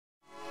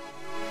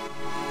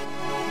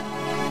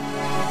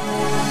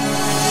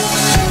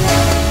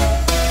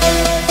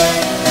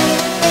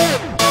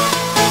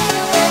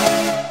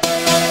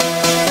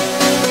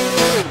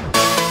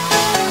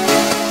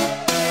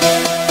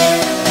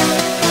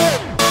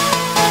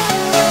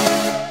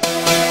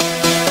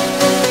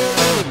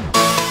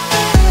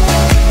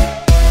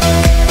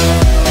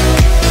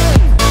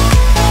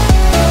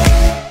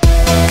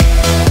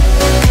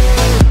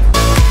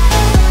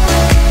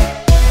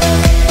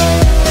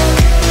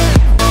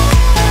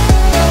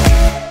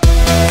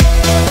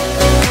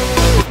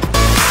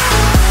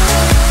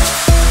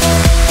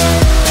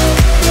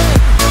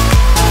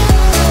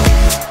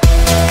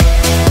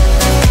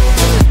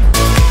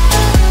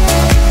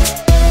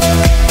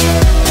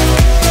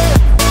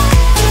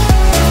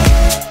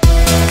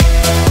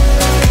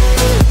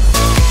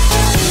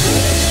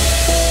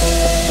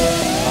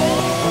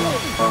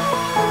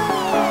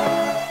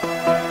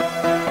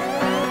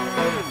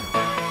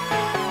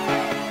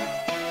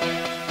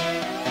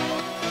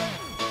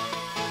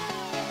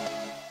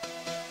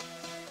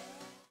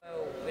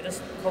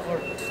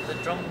covered the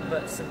drum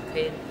bits in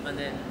paint, and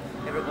then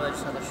everybody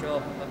just had a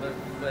shot about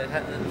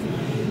hitting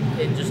it.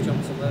 Paint just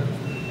jumps about.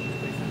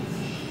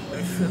 It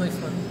was really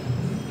fun.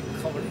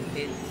 Covered in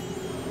paint.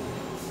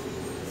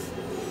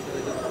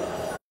 Really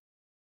good.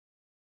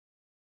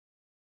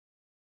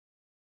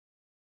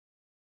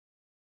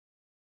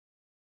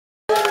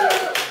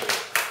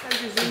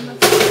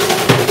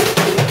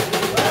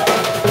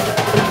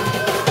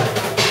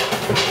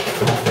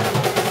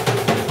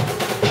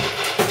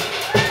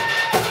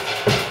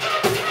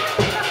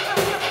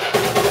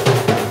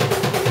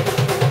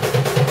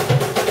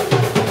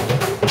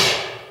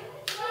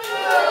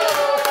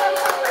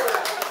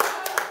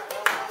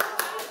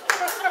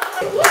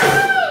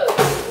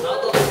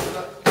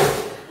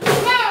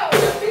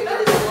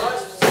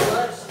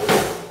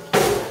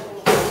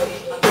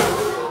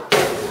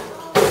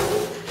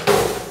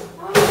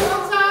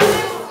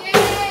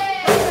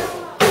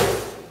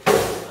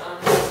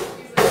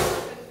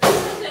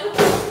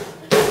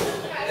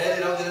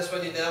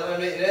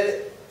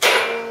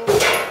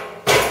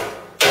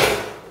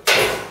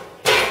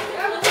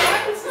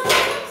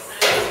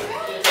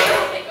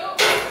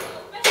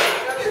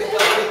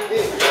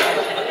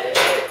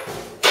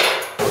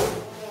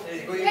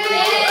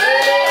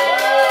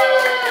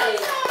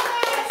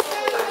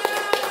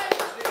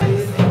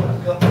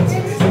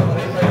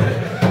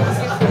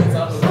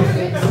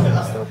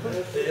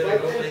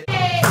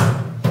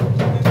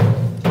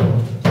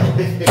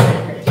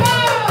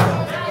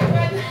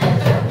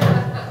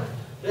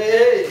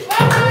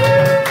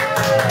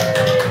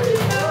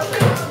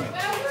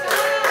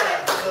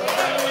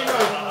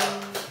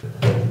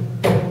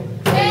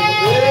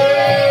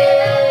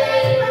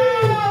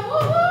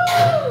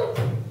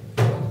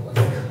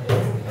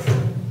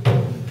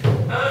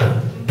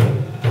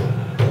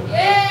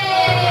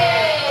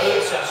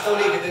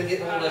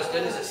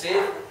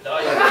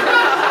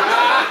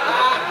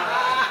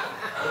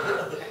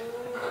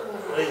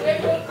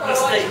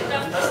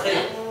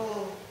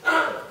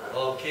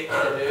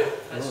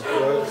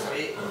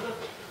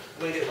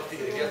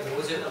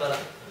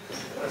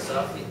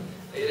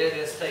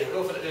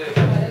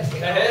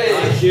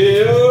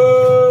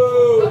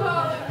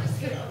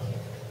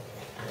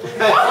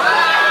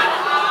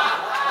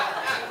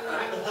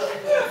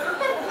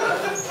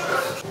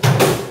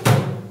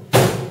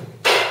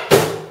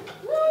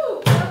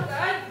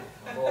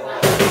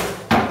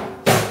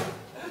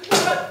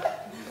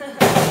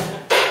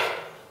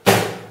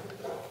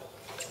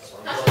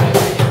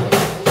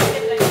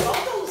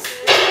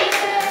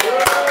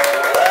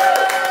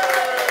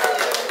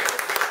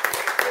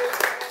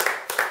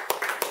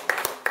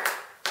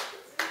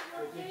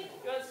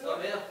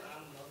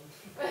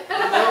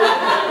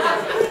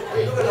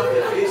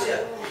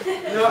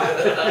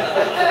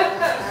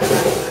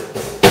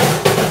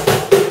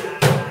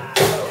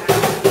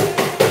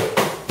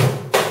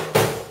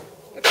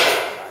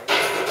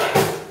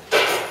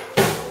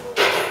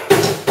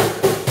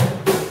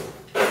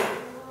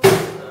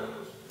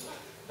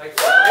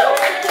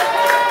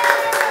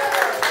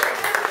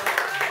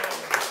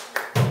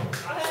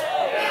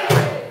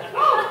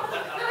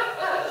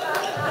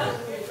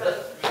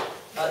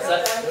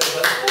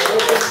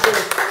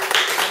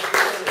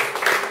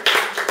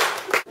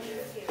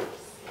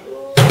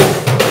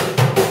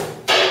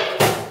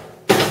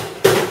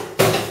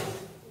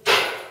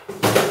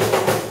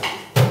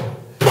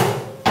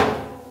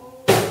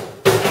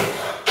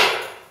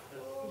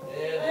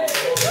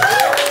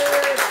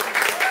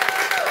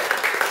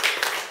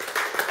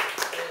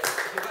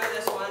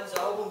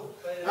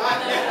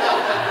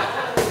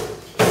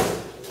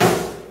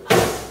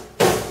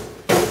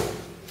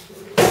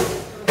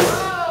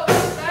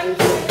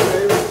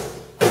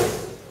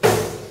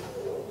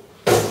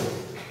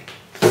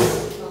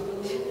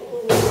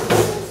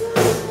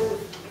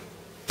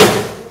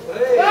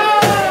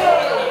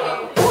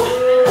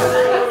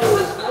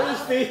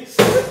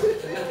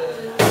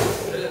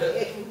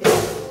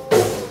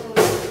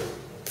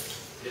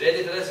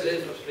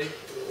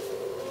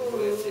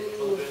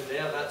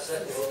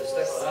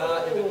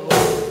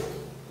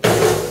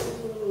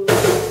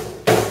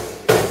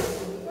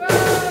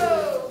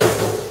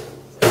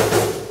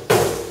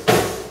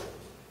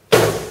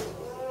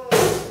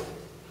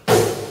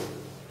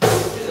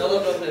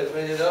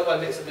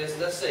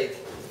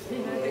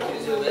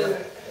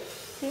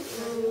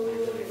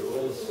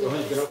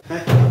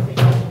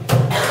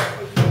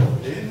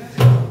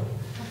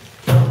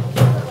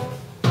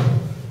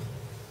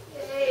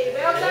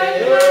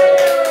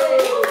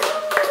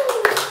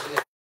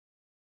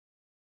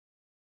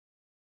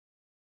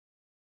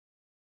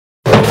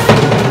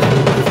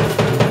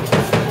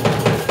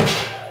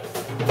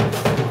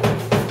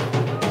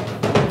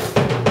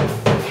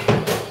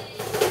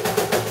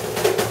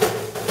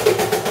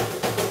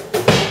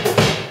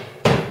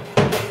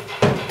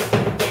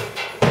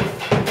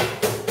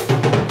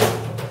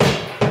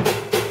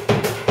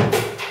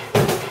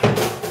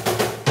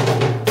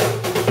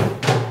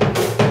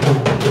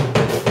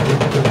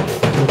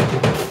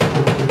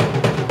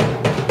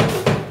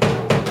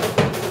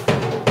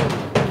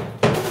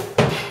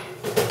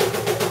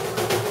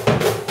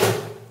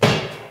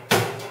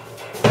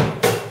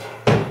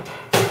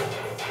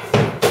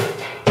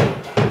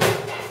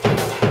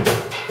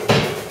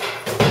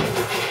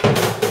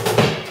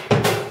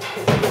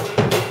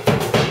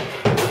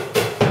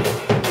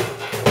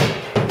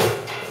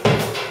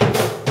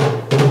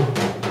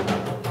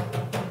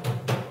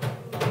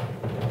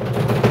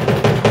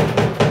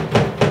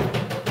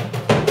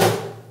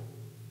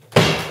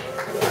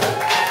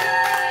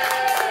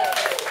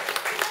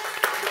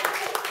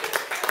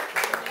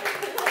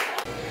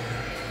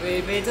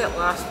 We made it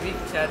last week,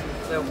 and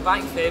well, back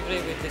in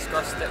February we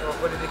discussed that we were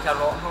going to make a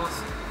rocking horse.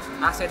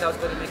 I said I was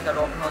going to make a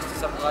rocking horse to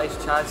symbolise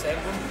CHAS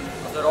emblem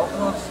of the rocking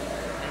horse,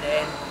 and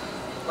then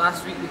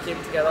last week we came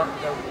together.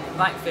 Well,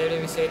 back in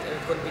February we said we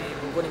were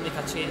going to make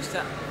a change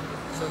to it,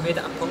 so we made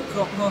it a punk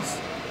rocking horse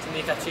to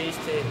make a change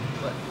to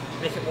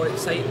make it more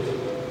exciting.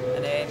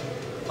 And then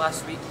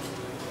last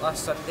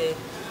Sunday,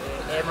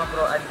 Emma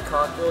brought in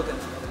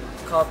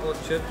cardboard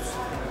tubes,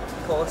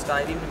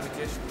 polystyrene, and we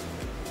just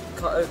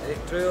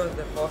drew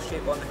the horse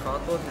shape on the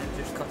cardboard and then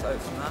just cut it out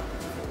from that.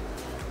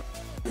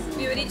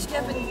 We were each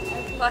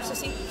given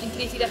plasticine and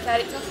created a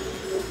character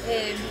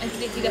and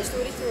created a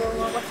story to go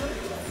along with them.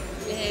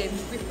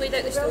 We played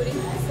out the story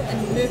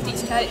and moved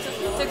each character,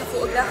 took a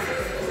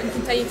photograph and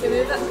continued to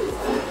move it. The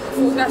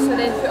photographs were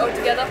then put all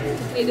together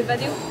to create the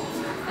video,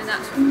 and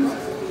that's what we got.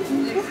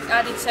 We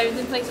added sound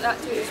and things like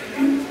that to it.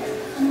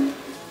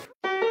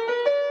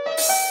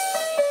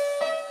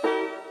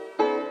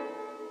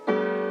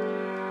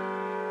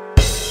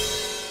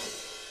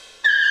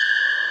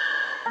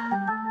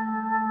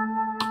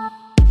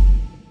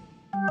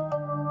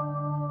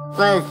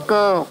 Let's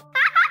go.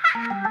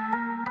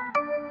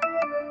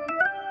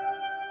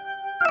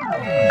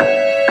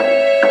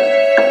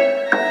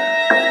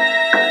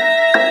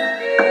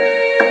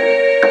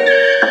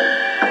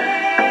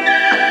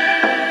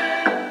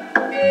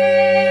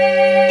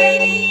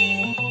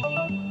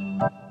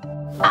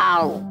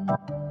 Ow.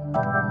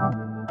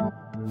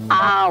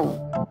 Ow.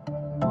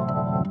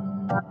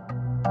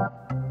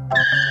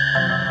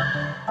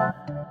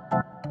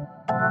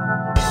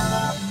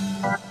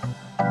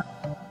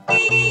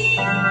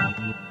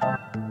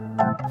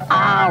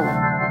 Ow!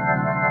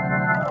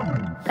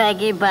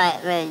 Peggy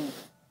Batman.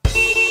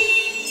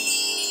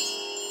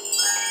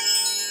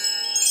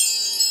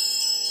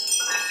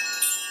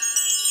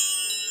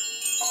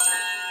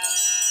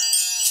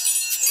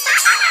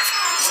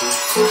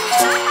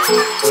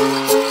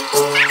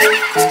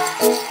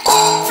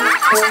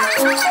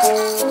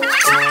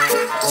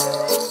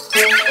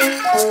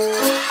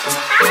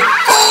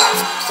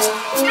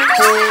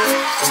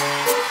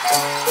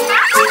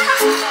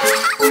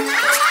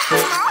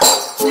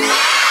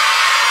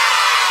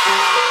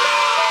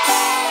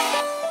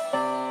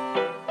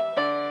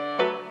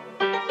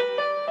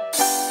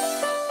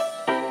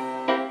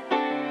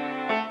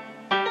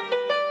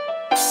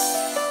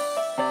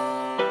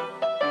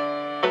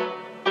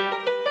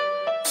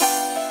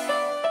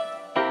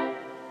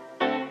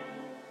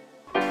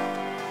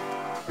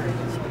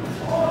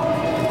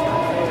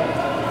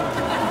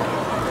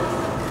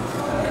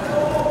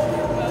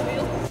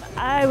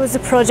 I was a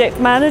project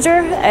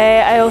manager.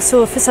 I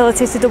also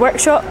facilitated the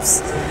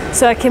workshops.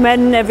 So I came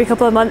in every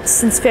couple of months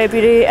since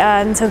February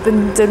and have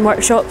been doing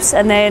workshops,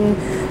 and then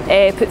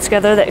put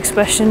together the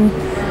exhibition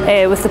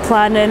with the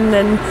planning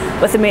and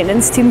with the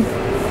maintenance team.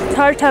 It's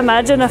hard to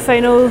imagine a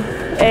final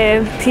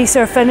piece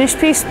or a finished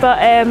piece, but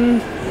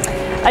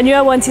I knew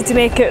I wanted to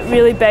make it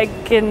really big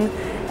and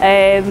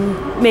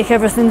make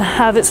everything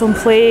have its own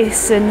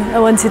place, and I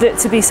wanted it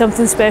to be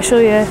something special.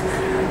 Yeah,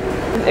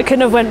 it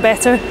couldn't have went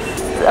better.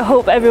 I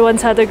hope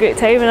everyone's had a great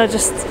time, and I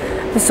just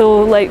am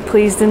so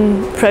pleased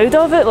and proud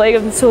of it.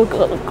 I'm so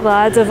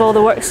glad of all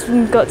the works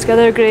we got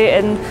together great,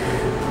 and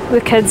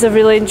the kids have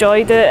really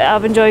enjoyed it.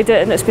 I've enjoyed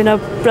it, and it's been a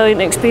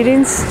brilliant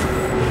experience.